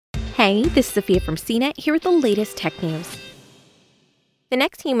Hey, this is Sophia from CNET here with the latest tech news. The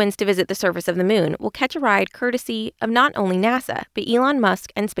next humans to visit the surface of the moon will catch a ride courtesy of not only NASA, but Elon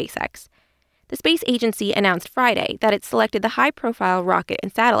Musk and SpaceX. The space agency announced Friday that it selected the high-profile rocket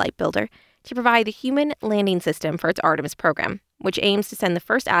and satellite builder to provide the human landing system for its Artemis program, which aims to send the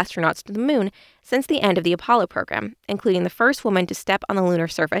first astronauts to the moon since the end of the Apollo program, including the first woman to step on the lunar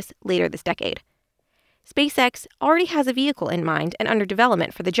surface later this decade. SpaceX already has a vehicle in mind and under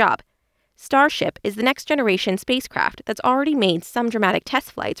development for the job. Starship is the next-generation spacecraft that's already made some dramatic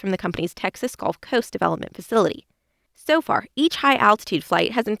test flights from the company's Texas Gulf Coast development facility. So far, each high-altitude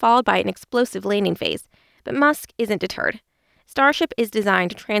flight has been followed by an explosive landing phase, but Musk isn't deterred. Starship is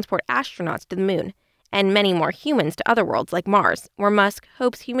designed to transport astronauts to the moon, and many more humans to other worlds like Mars, where Musk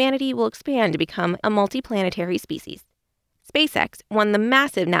hopes humanity will expand to become a multiplanetary species. SpaceX won the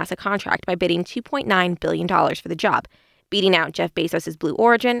massive NASA contract by bidding $2.9 billion for the job, beating out Jeff Bezos' Blue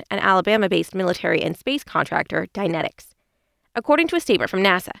Origin and Alabama-based military and space contractor Dynetics. According to a statement from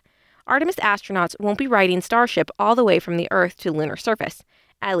NASA, Artemis astronauts won't be riding Starship all the way from the Earth to the lunar surface,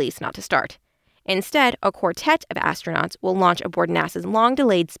 at least not to start. Instead, a quartet of astronauts will launch aboard NASA's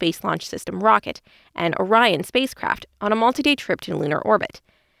long-delayed Space Launch System rocket and Orion spacecraft on a multi-day trip to lunar orbit.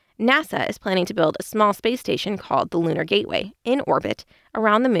 NASA is planning to build a small space station called the Lunar Gateway in orbit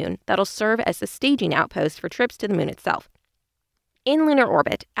around the moon that'll serve as the staging outpost for trips to the moon itself. In lunar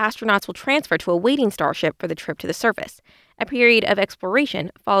orbit, astronauts will transfer to a waiting Starship for the trip to the surface, a period of exploration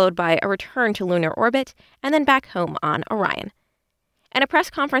followed by a return to lunar orbit and then back home on Orion. At a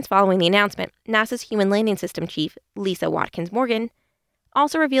press conference following the announcement, NASA's Human Landing System chief, Lisa Watkins-Morgan,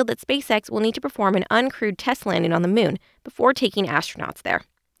 also revealed that SpaceX will need to perform an uncrewed test landing on the moon before taking astronauts there.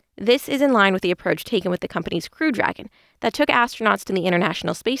 This is in line with the approach taken with the company's Crew Dragon that took astronauts to the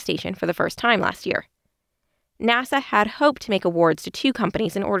International Space Station for the first time last year. NASA had hoped to make awards to two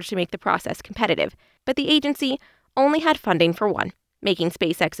companies in order to make the process competitive, but the agency only had funding for one, making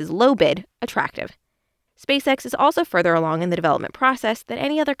SpaceX's low bid attractive. SpaceX is also further along in the development process than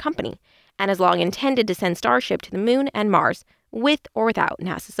any other company, and has long intended to send Starship to the moon and Mars, with or without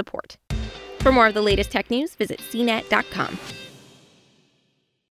NASA support. For more of the latest tech news, visit cnet.com.